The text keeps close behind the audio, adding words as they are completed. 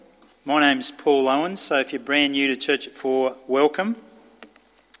My name's Paul Owens, so if you're brand new to Church at 4, welcome.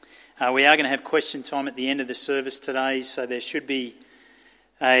 We are going to have question time at the end of the service today, so there should be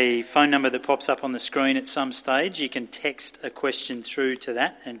a phone number that pops up on the screen at some stage. You can text a question through to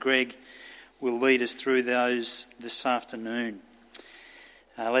that, and Greg will lead us through those this afternoon.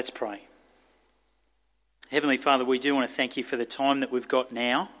 Let's pray. Heavenly Father, we do want to thank you for the time that we've got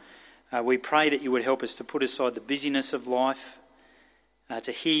now. We pray that you would help us to put aside the busyness of life,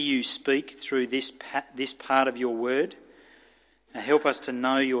 to hear you speak through this part of your word. Help us to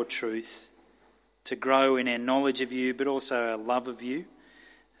know your truth, to grow in our knowledge of you, but also our love of you,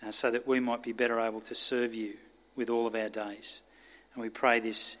 so that we might be better able to serve you with all of our days. And we pray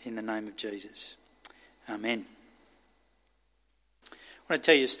this in the name of Jesus. Amen. I want to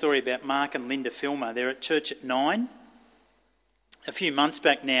tell you a story about Mark and Linda Filmer. They're at Church at 9. A few months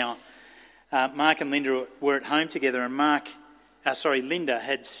back now, Mark and Linda were at home together, and Linda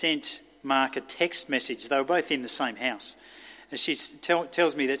had sent Mark a text message. They were both in the same house. And she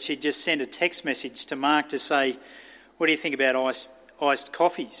tells me that she just sent a text message to Mark to say, "What do you think about iced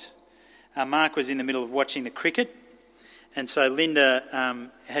coffees?" Mark was in the middle of watching the cricket, and so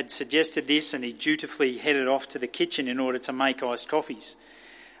Linda had suggested this, and he dutifully headed off to the kitchen in order to make iced coffees.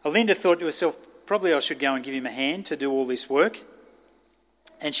 Linda thought to herself, probably I should go and give him a hand to do all this work.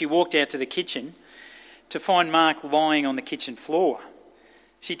 And she walked out to the kitchen to find Mark lying on the kitchen floor.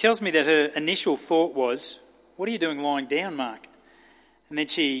 She tells me that her initial thought was, "What are you doing lying down, Mark?" And then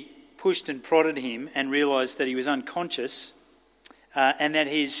she pushed and prodded him and realised that he was unconscious and that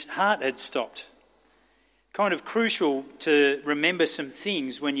his heart had stopped. Kind of crucial to remember some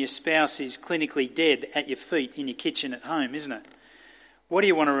things when your spouse is clinically dead at your feet in your kitchen at home, isn't it? What do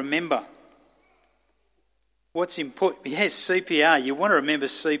you want to remember? What's important? Yes, CPR. You want to remember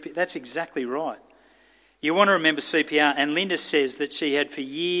CPR. That's exactly right. You want to remember CPR. And Linda says that she had for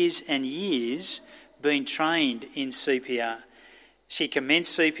years and years been trained in CPR. She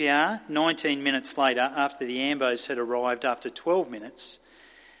commenced CPR 19 minutes later after the ambos had arrived after 12 minutes.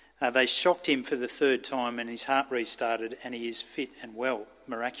 They shocked him for the third time and his heart restarted and he is fit and well,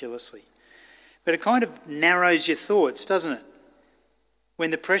 miraculously. But it kind of narrows your thoughts, doesn't it?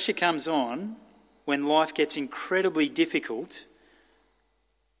 When the pressure comes on, when life gets incredibly difficult,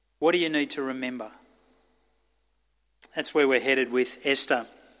 what do you need to remember? That's where we're headed with Esther.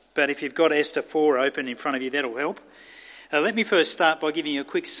 But if you've got Esther 4 open in front of you, that'll help. Let me first start by giving you a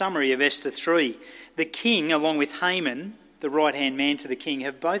quick summary of Esther 3. The king, along with Haman, the right-hand man to the king,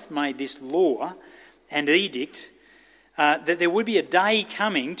 have both made this law and edict that there would be a day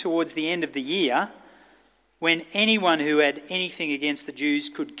coming towards the end of the year when anyone who had anything against the Jews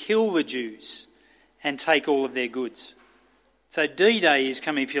could kill the Jews and take all of their goods. So D-Day is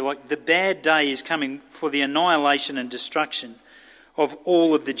coming, if you like. The bad day is coming for the annihilation and destruction of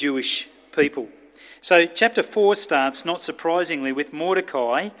all of the Jewish people. So chapter 4 starts, not surprisingly, with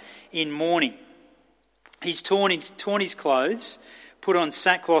Mordecai in mourning. He's torn his clothes, put on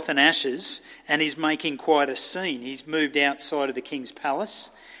sackcloth and ashes, and he's making quite a scene. He's moved outside of the king's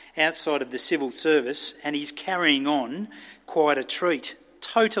palace, outside of the civil service, and he's carrying on quite a treat,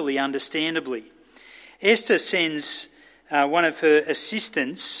 totally understandably. Esther sends one of her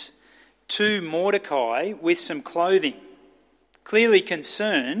assistants to Mordecai with some clothing, clearly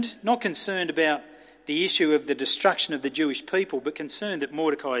concerned, not concerned about the issue of the destruction of the Jewish people, but concerned that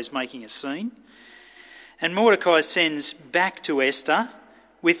Mordecai is making a scene. And Mordecai sends back to Esther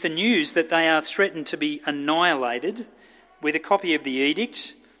with the news that they are threatened to be annihilated, with a copy of the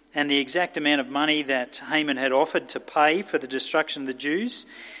edict and the exact amount of money that Haman had offered to pay for the destruction of the Jews,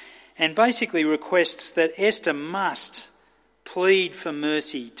 and basically requests that Esther must plead for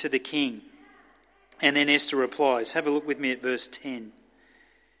mercy to the king. And then Esther replies. Have a look with me at verse 10.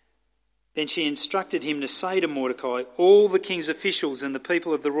 Then she instructed him to say to Mordecai, "All the king's officials and the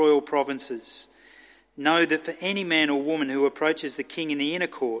people of the royal provinces know that for any man or woman who approaches the king in the inner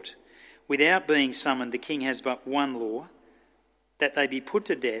court without being summoned, the king has but one law, that they be put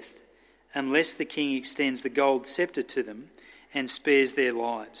to death unless the king extends the gold scepter to them and spares their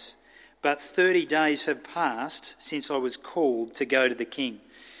lives. But 30 days have passed since I was called to go to the king."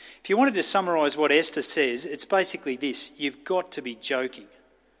 If you wanted to summarise what Esther says, it's basically this: you've got to be joking.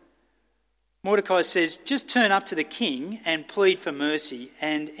 Mordecai says, just turn up to the king and plead for mercy.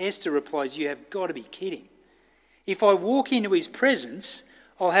 And Esther replies, you have got to be kidding. If I walk into his presence,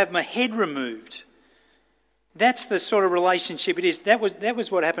 I'll have my head removed. That's the sort of relationship it is. That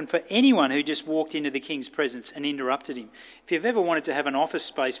was what happened for anyone who just walked into the king's presence and interrupted him. If you've ever wanted to have an office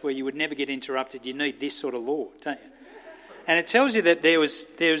space where you would never get interrupted, you need this sort of law, don't you? And it tells you that there was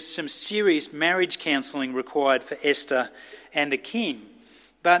some serious marriage counselling required for Esther and the king.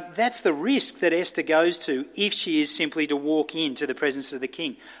 But that's the risk that Esther goes to if she is simply to walk into the presence of the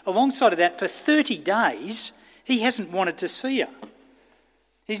king. Alongside of that, for 30 days, he hasn't wanted to see her.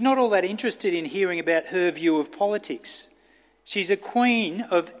 He's not all that interested in hearing about her view of politics. She's a queen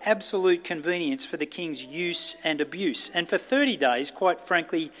of absolute convenience for the king's use and abuse. And for 30 days, quite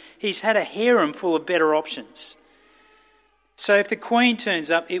frankly, he's had a harem full of better options. So if the queen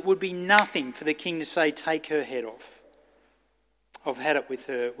turns up, it would be nothing for the king to say, take her head off. I've had it with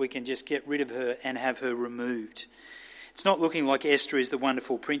her. We can just get rid of her and have her removed. It's not looking like Esther is the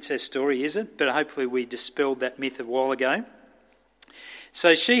wonderful princess story, is it? But hopefully we dispelled that myth a while ago.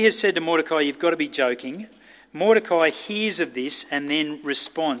 So she has said to Mordecai, you've got to be joking. Mordecai hears of this and then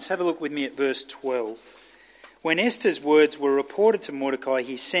responds. Have a look with me at verse 12. When Esther's words were reported to Mordecai,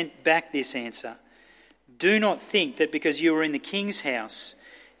 he sent back this answer. Do not think that because you are in the king's house,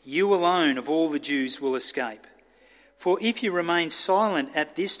 you alone of all the Jews will escape. For if you remain silent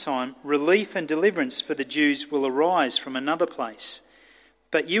at this time, relief and deliverance for the Jews will arise from another place.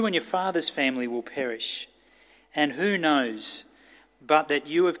 But you and your father's family will perish. And who knows but that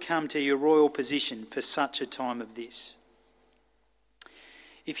you have come to your royal position for such a time of this?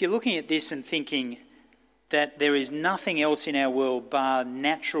 If you're looking at this and thinking that there is nothing else in our world bar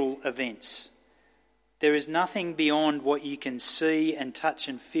natural events, there is nothing beyond what you can see and touch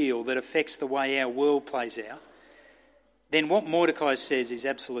and feel that affects the way our world plays out, then what Mordecai says is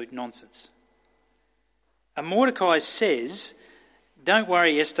absolute nonsense. And Mordecai says, don't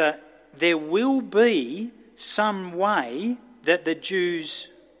worry, Esther, there will be some way that the Jews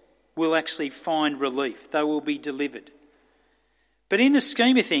will actually find relief. They will be delivered. But in the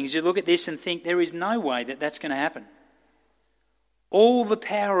scheme of things, you look at this and think there is no way that that's going to happen. All the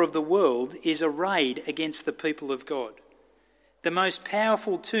power of the world is arrayed against the people of God. The most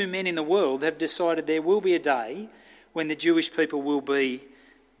powerful two men in the world have decided there will be a day when the Jewish people will be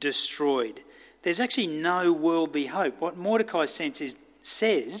destroyed. There's actually no worldly hope. What Mordecai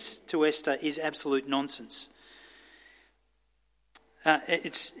says to Esther is absolute nonsense.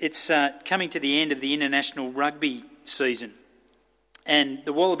 It's coming to the end of the international rugby season, and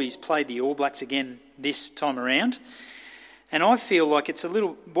the Wallabies played the All Blacks again this time around. And I feel like it's a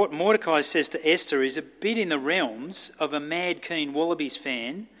little, what Mordecai says to Esther is a bit in the realms of a mad keen Wallabies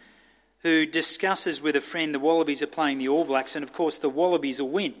fan who discusses with a friend the Wallabies are playing the All Blacks, and of course the Wallabies will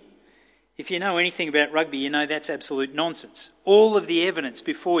win. If you know anything about rugby, you know that's absolute nonsense. All of the evidence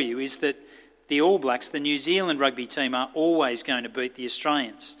before you is that the All Blacks, the New Zealand rugby team, are always going to beat the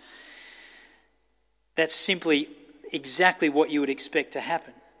Australians. That's simply exactly what you would expect to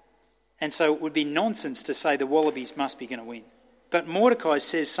happen. And so it would be nonsense to say the Wallabies must be going to win. But Mordecai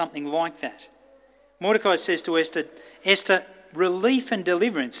says something like that. Mordecai says to Esther, Esther, relief and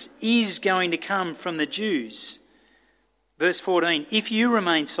deliverance is going to come from the Jews. Verse 14, if you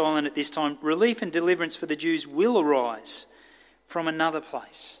remain silent at this time, relief and deliverance for the Jews will arise from another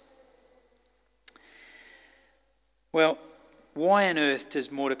place. Well, why on earth does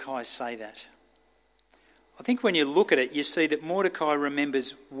Mordecai say that? I think when you look at it, you see that Mordecai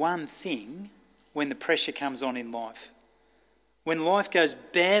remembers one thing when the pressure comes on in life. When life goes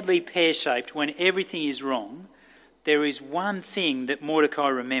badly pear-shaped, when everything is wrong, there is one thing that Mordecai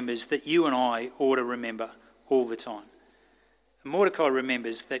remembers that you and I ought to remember all the time. And Mordecai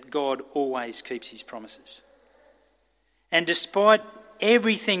remembers that God always keeps his promises. And despite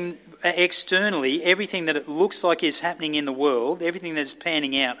everything externally, everything that it looks like is happening in the world, everything that is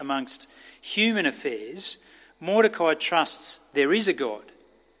panning out amongst human affairs, Mordecai trusts there is a God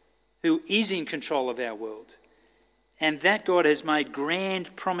who is in control of our world, and that God has made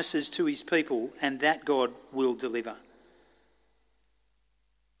grand promises to his people, and that God will deliver.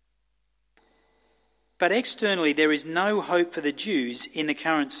 But externally, there is no hope for the Jews in the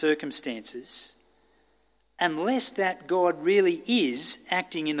current circumstances unless that God really is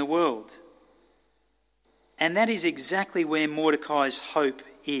acting in the world. And that is exactly where Mordecai's hope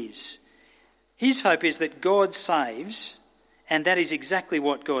is. His hope is that God saves, and that is exactly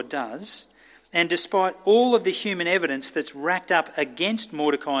what God does. And despite all of the human evidence that's racked up against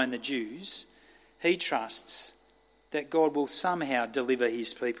Mordecai and the Jews, he trusts that God will somehow deliver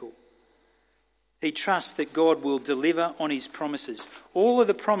his people. He trusts that God will deliver on his promises. All of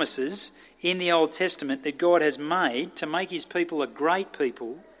the promises in the Old Testament that God has made to make his people a great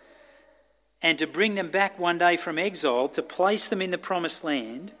people and to bring them back one day from exile, to place them in the promised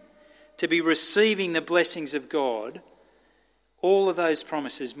land, to be receiving the blessings of God, all of those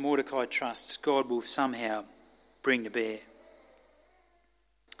promises Mordecai trusts God will somehow bring to bear.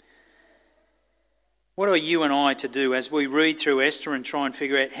 What are you and I to do as we read through Esther and try and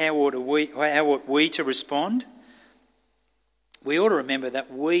figure out how ought we to respond? we ought to remember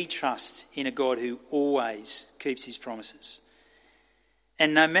that we trust in a God who always keeps his promises.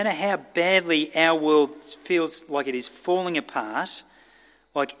 And no matter how badly our world feels like it is falling apart,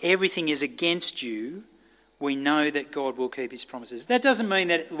 like everything is against you, we know that God will keep his promises. That doesn't mean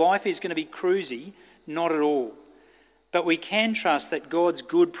that life is going to be cruisy, not at all. But we can trust that God's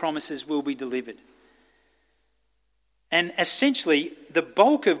good promises will be delivered. And essentially, the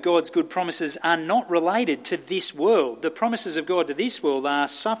bulk of God's good promises are not related to this world. The promises of God to this world are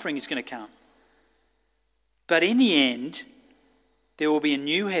suffering is going to come. But in the end, there will be a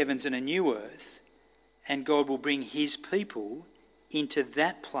new heavens and a new earth, and God will bring his people into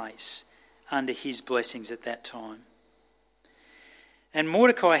that place under his blessings at that time. And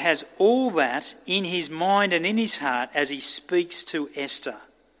Mordecai has all that in his mind and in his heart as he speaks to Esther.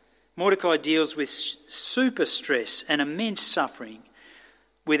 Mordecai deals with super stress and immense suffering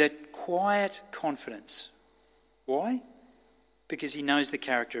with a quiet confidence. Why? Because he knows the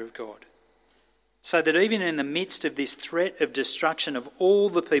character of God. So that even in the midst of this threat of destruction of all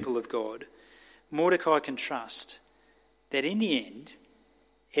the people of God, Mordecai can trust that in the end,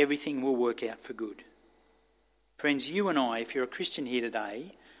 everything will work out for good. Friends, you and I, if you're a Christian here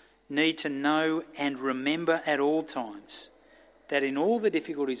today, need to know and remember at all times that in all the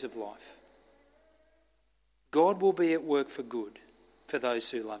difficulties of life, God will be at work for good for those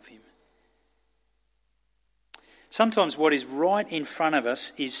who love him. Sometimes what is right in front of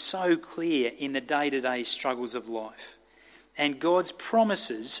us is so clear in the day-to-day struggles of life, and God's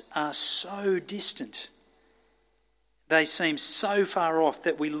promises are so distant. They seem so far off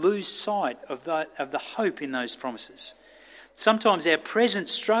that we lose sight of the hope in those promises. Sometimes our present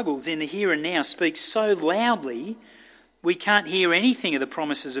struggles in the here and now speak so loudly we can't hear anything of the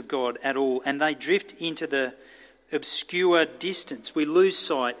promises of God at all, and they drift into the obscure distance. We lose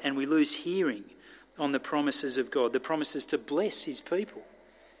sight and we lose hearing on the promises of God, the promises to bless his people.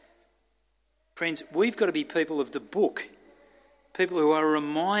 Friends, we've got to be people of the book, people who are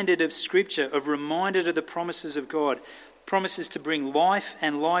reminded of Scripture, reminded of the promises of God, promises to bring life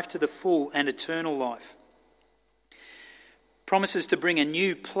and life to the full and eternal life. Promises to bring a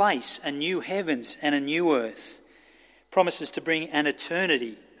new place, a new heavens and a new earth. Promises to bring an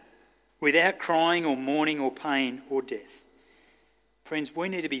eternity without crying or mourning or pain or death. Friends, we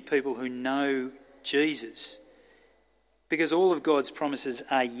need to be people who know Jesus, because all of God's promises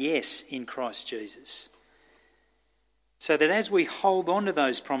are yes in Christ Jesus. So that as we hold on to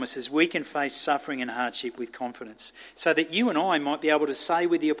those promises, we can face suffering and hardship with confidence. So that you and I might be able to say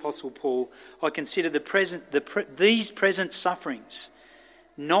with the Apostle Paul, I consider these present sufferings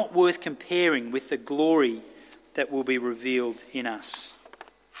not worth comparing with the glory that will be revealed in us.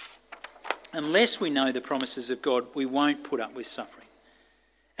 Unless we know the promises of God, we won't put up with suffering.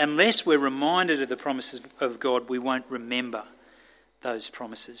 Unless we're reminded of the promises of God, we won't remember those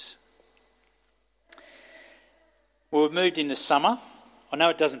promises. Well, we've moved into summer. I know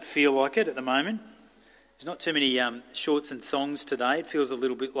it doesn't feel like it at the moment. There's not too many shorts and thongs today. It feels a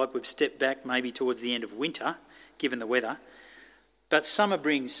little bit like we've stepped back maybe towards the end of winter, given the weather. But summer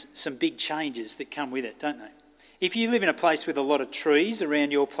brings some big changes that come with it, don't they? If you live in a place with a lot of trees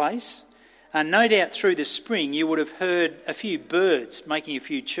around your place, no doubt through the spring you would have heard a few birds making a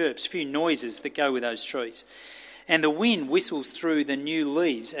few chirps, a few noises that go with those trees. And the wind whistles through the new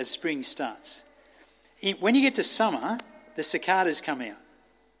leaves as spring starts. When you get to summer, the cicadas come out.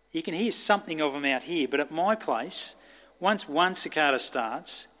 You can hear something of them out here, but at my place, once one cicada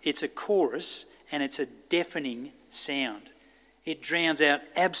starts, it's a chorus and it's a deafening sound. It drowns out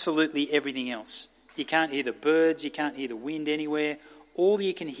absolutely everything else. You can't hear the birds, you can't hear the wind anywhere. All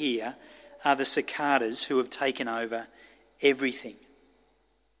you can hear are the cicadas who have taken over everything.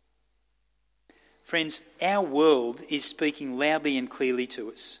 Friends, our world is speaking loudly and clearly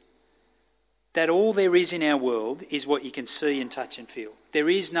to us that all there is in our world is what you can see and touch and feel. There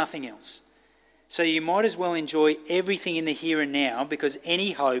is nothing else. So you might as well enjoy everything in the here and now, because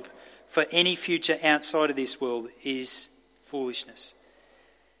any hope for any future outside of this world is foolishness.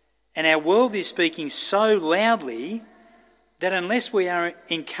 And our world is speaking so loudly that unless we are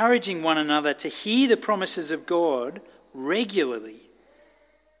encouraging one another to hear the promises of God regularly,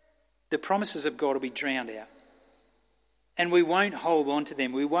 the promises of God will be drowned out. And we won't hold on to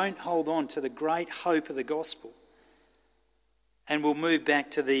them. We won't hold on to the great hope of the gospel. And we'll move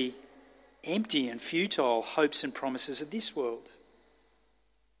back to the empty and futile hopes and promises of this world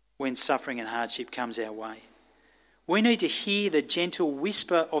when suffering and hardship comes our way. We need to hear the gentle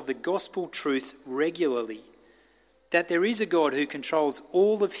whisper of the gospel truth regularly, that there is a God who controls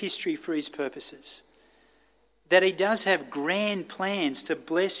all of history for his purposes, that he does have grand plans to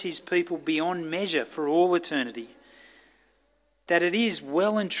bless his people beyond measure for all eternity, that it is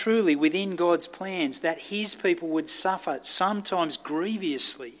well and truly within God's plans that his people would suffer, sometimes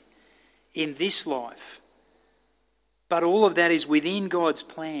grievously, in this life. But all of that is within God's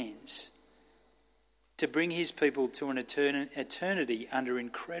plans to bring his people to an eternity under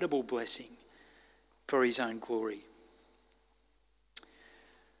incredible blessing for his own glory.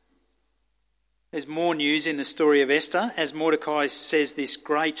 There's more news in the story of Esther, as Mordecai says this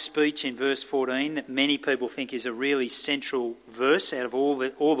great speech in verse 14 that many people think is a really central verse out of all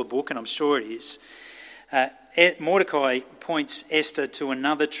the book, and I'm sure it is. Mordecai points Esther to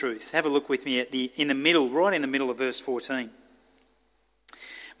another truth. Have a look with me at right in the middle of verse 14.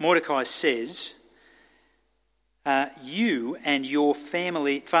 Mordecai says, you and your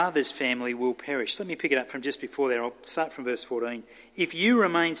father's family will perish. Let me pick it up from just before there. I'll start from verse 14. If you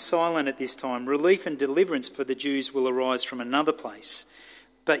remain silent at this time, relief and deliverance for the Jews will arise from another place,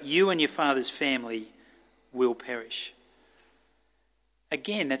 but you and your father's family will perish.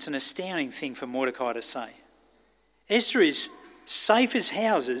 Again, that's an astounding thing for Mordecai to say. Esther is safe as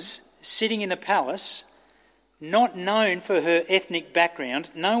houses, sitting in the palace, not known for her ethnic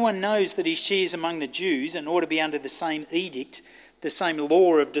background. No one knows that she is among the Jews and ought to be under the same edict, the same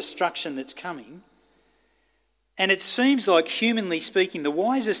law of destruction that's coming. And it seems like, humanly speaking, the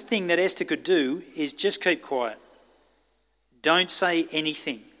wisest thing that Esther could do is just keep quiet. Don't say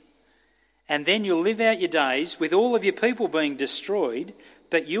anything. And then you'll live out your days with all of your people being destroyed,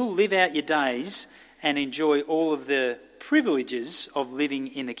 but you'll live out your days and enjoy all of the privileges of living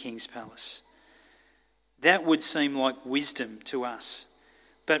in the king's palace. That would seem like wisdom to us.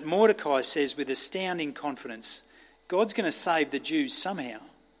 But Mordecai says with astounding confidence, God's going to save the Jews somehow.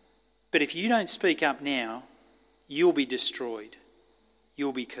 But if you don't speak up now, you'll be destroyed.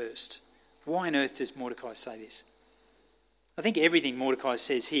 You'll be cursed. Why on earth does Mordecai say this? I think everything Mordecai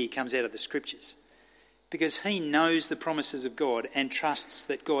says here comes out of the scriptures, because he knows the promises of God and trusts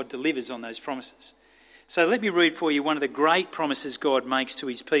that God delivers on those promises. So let me read for you one of the great promises God makes to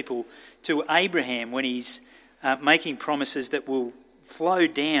his people, to Abraham, when he's making promises that will flow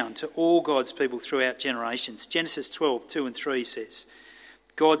down to all God's people throughout generations. Genesis 12, 2 and 3 says,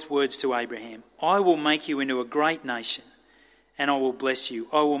 God's words to Abraham, I will make you into a great nation, and I will bless you.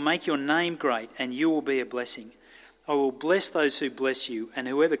 I will make your name great, and you will be a blessing. I will bless those who bless you, and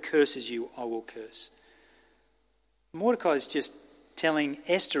whoever curses you, I will curse. Mordecai is just telling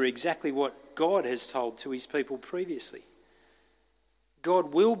Esther exactly what God has told to his people previously.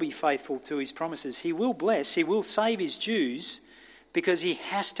 God will be faithful to his promises. He will bless, he will save his Jews, because he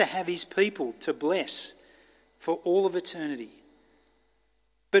has to have his people to bless for all of eternity.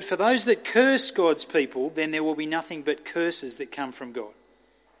 But for those that curse God's people, then there will be nothing but curses that come from God.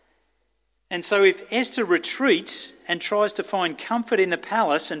 And so if Esther retreats and tries to find comfort in the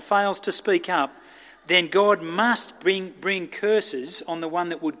palace and fails to speak up, then God must bring curses on the one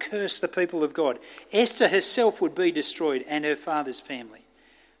that would curse the people of God. Esther herself would be destroyed, and her father's family,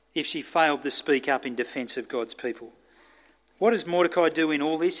 if she failed to speak up in defence of God's people. What does Mordecai do in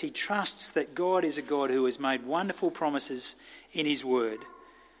all this? He trusts that God is a God who has made wonderful promises in his word,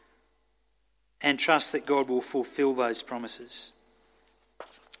 and trusts that God will fulfil those promises.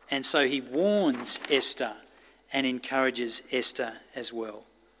 And so he warns Esther and encourages Esther as well.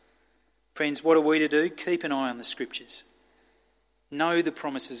 Friends, what are we to do? Keep an eye on the scriptures. Know the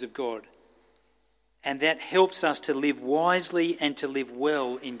promises of God. And that helps us to live wisely and to live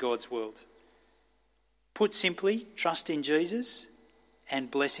well in God's world. Put simply, trust in Jesus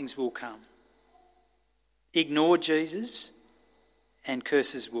and blessings will come. Ignore Jesus and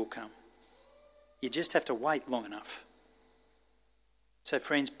curses will come. You just have to wait long enough. So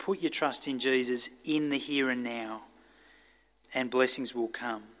friends, put your trust in Jesus in the here and now, and blessings will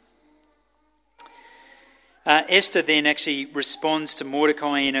come. Esther then actually responds to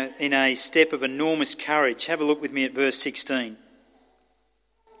Mordecai in a step of enormous courage. Have a look with me at verse 16.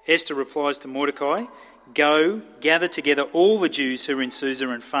 Esther replies to Mordecai, Go, gather together all the Jews who are in Susa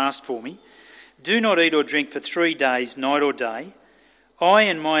and fast for me. Do not eat or drink for 3 days, night or day. I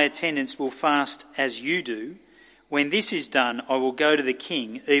and my attendants will fast as you do. When this is done, I will go to the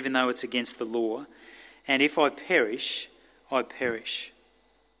king, even though it's against the law. And if I perish, I perish.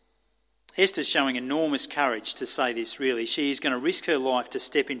 Esther's showing enormous courage to say this, really. She is going to risk her life to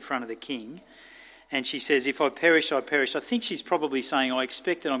step in front of the king. And she says, if I perish, I perish. I think she's probably saying, I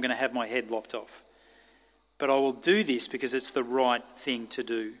expect that I'm going to have my head lopped off. But I will do this because it's the right thing to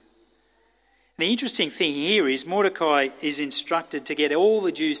do. The interesting thing here is Mordecai is instructed to get all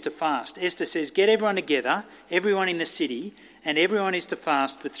the Jews to fast. Esther says, get everyone together, everyone in the city, and everyone is to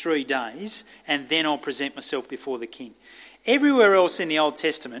fast for 3 days, and then I'll present myself before the king. Everywhere else in the Old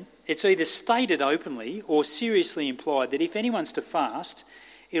Testament, it's either stated openly or seriously implied that if anyone's to fast,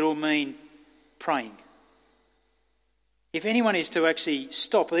 it'll mean praying. If anyone is to actually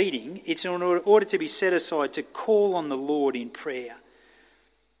stop eating, it's in order to be set aside to call on the Lord in prayer.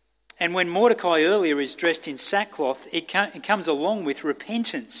 And when Mordecai earlier is dressed in sackcloth, it comes along with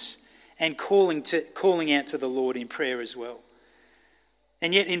repentance and calling out to the Lord in prayer as well.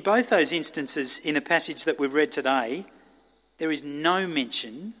 And yet in both those instances in the passage that we've read today, there is no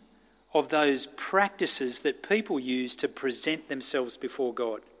mention of those practices that people use to present themselves before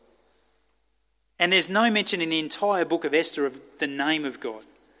God. And there's no mention in the entire book of Esther of the name of God.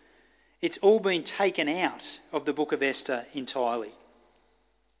 It's all been taken out of the book of Esther entirely.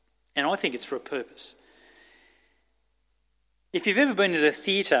 And I think it's for a purpose. If you've ever been to the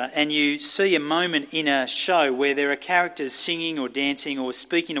theatre and you see a moment in a show where there are characters singing or dancing or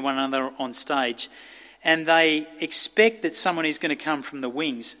speaking to one another on stage, and they expect that someone is going to come from the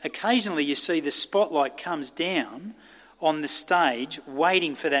wings, occasionally you see the spotlight comes down on the stage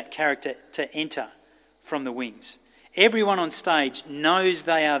waiting for that character to enter from the wings. Everyone on stage knows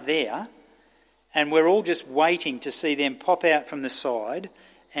they are there, and we're all just waiting to see them pop out from the side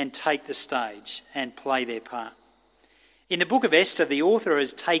and take the stage and play their part. In the book of Esther, the author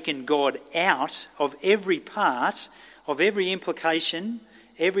has taken God out of every part, of every implication,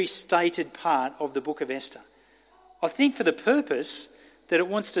 every stated part of the book of Esther. I think for the purpose that it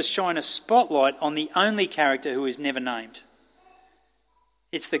wants to shine a spotlight on the only character who is never named.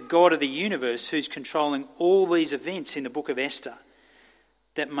 It's the God of the universe who's controlling all these events in the book of Esther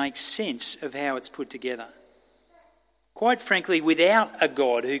that makes sense of how it's put together. Quite frankly, without a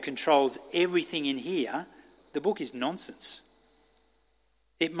God who controls everything in here, the book is nonsense.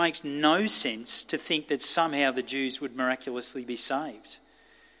 It makes no sense to think that somehow the Jews would miraculously be saved.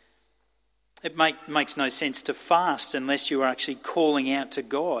 It makes no sense to fast unless you are actually calling out to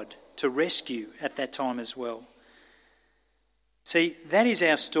God to rescue at that time as well. See, that is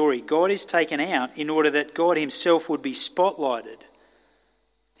our story. God is taken out in order that God himself would be spotlighted.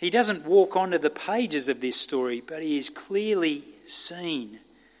 He doesn't walk onto the pages of this story, but he is clearly seen.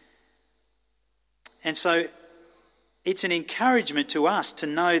 And so it's an encouragement to us to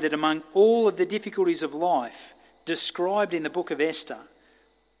know that among all of the difficulties of life described in the book of Esther,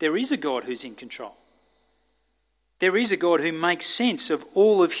 there is a God who's in control. There is a God who makes sense of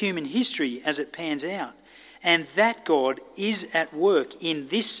all of human history as it pans out. And that God is at work in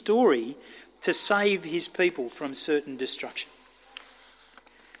this story to save his people from certain destruction.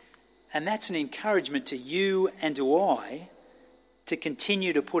 And that's an encouragement to you and to I to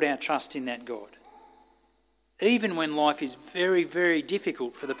continue to put our trust in that God. Even when life is very, very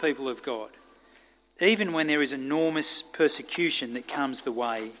difficult for the people of God. Even when there is enormous persecution that comes the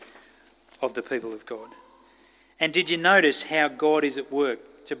way of the people of God. And did you notice how God is at work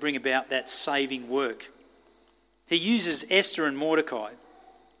to bring about that saving work? He uses Esther and Mordecai.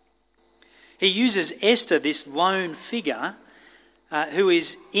 He uses Esther, this lone figure, who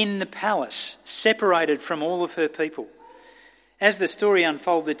is in the palace, separated from all of her people. As the story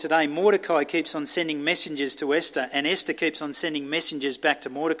unfolded today, Mordecai keeps on sending messengers to Esther, and Esther keeps on sending messengers back to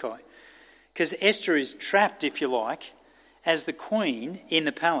Mordecai. Because Esther is trapped, if you like, as the queen in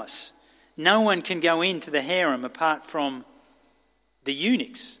the palace. No one can go into the harem apart from the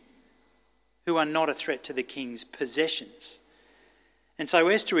eunuchs, who are not a threat to the king's possessions. And so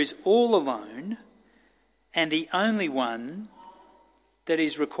Esther is all alone and the only one that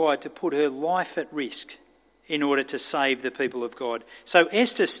is required to put her life at risk in order to save the people of God. So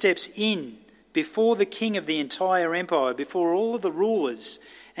Esther steps in before the king of the entire empire, before all of the rulers,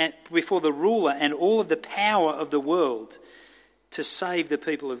 and before the ruler and all of the power of the world to save the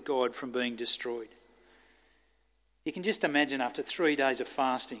people of God from being destroyed. You can just imagine after 3 days of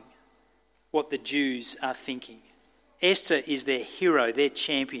fasting what the Jews are thinking. Esther is their hero, their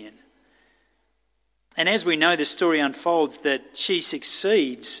champion. And as we know, the story unfolds that she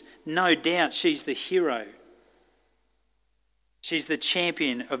succeeds. No doubt she's the hero. She's the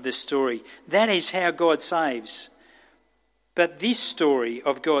champion of the story. That is how God saves. But this story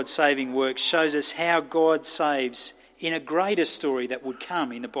of God's saving work shows us how God saves in a greater story that would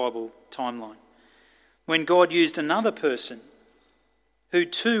come in the Bible timeline. When God used another person who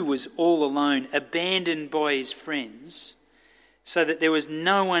too was all alone, abandoned by his friends, so that there was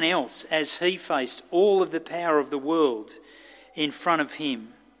no one else as he faced all of the power of the world in front of him.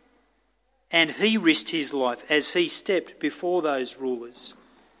 And he risked his life as he stepped before those rulers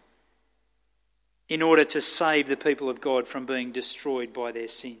in order to save the people of God from being destroyed by their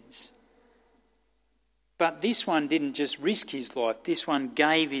sins. But this one didn't just risk his life, this one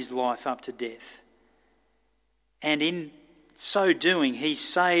gave his life up to death. And in so doing, he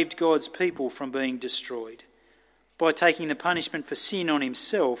saved God's people from being destroyed by taking the punishment for sin on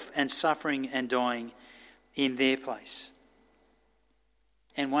himself and suffering and dying in their place.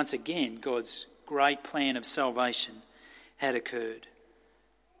 And once again, God's great plan of salvation had occurred.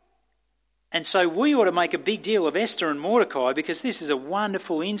 And so we ought to make a big deal of Esther and Mordecai, because this is a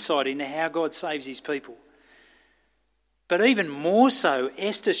wonderful insight into how God saves his people. But even more so,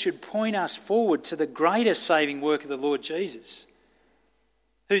 Esther should point us forward to the greater saving work of the Lord Jesus,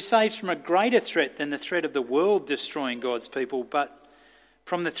 who saves from a greater threat than the threat of the world destroying God's people, but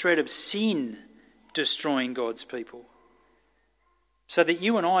from the threat of sin destroying God's people. So that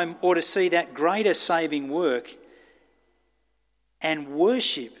you and I ought to see that greater saving work and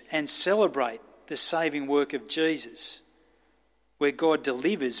worship and celebrate the saving work of Jesus, where God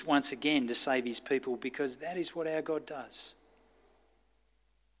delivers once again to save his people, because that is what our God does.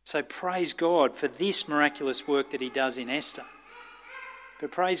 So praise God for this miraculous work that he does in Esther,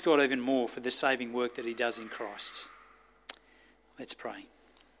 but praise God even more for the saving work that he does in Christ. Let's pray.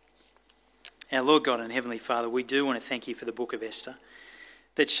 Our Lord God and Heavenly Father, we do want to thank you for the book of Esther,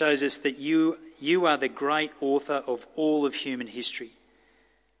 that shows us that you are the great author of all of human history.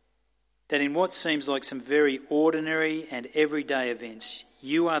 That in what seems like some very ordinary and everyday events,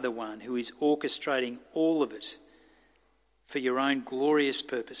 you are the one who is orchestrating all of it for your own glorious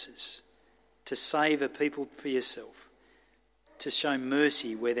purposes, to save a people for yourself, to show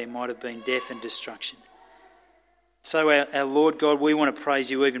mercy where there might have been death and destruction. So our Lord God, we want to praise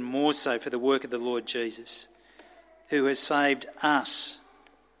you even more so for the work of the Lord Jesus, who has saved us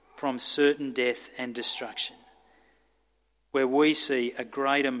from certain death and destruction, where we see a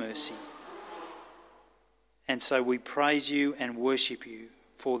greater mercy. And so we praise you and worship you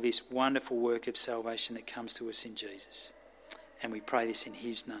for this wonderful work of salvation that comes to us in Jesus. And we pray this in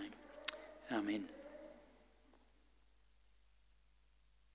his name. Amen.